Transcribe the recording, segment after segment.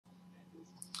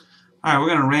All right, we're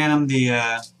gonna random the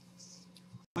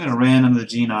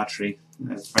gene Autrey.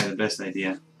 That's probably the best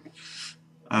idea.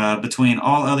 Between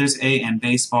all others A and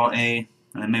baseball A,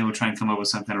 and then maybe we'll try and come up with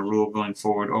some kind of rule going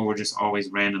forward, or we'll just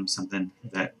always random something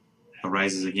that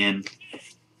arises again.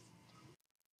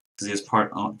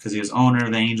 Because he was owner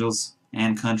of the Angels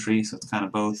and country, so it's kind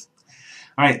of both.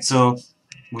 All right, so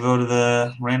we'll go to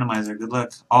the randomizer. Good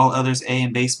luck. All others A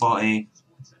and baseball A.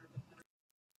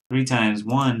 3 times.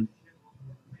 1,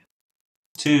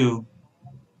 2,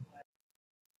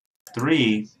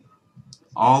 3.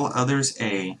 All others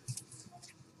A.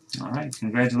 All right,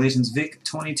 congratulations, Vic.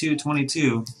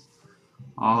 22-22.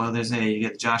 All others A. You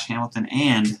get Josh Hamilton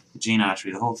and Gene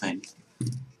Autry, the whole thing.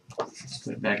 Just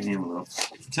put it back in the envelope.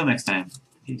 Until next time.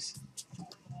 Peace.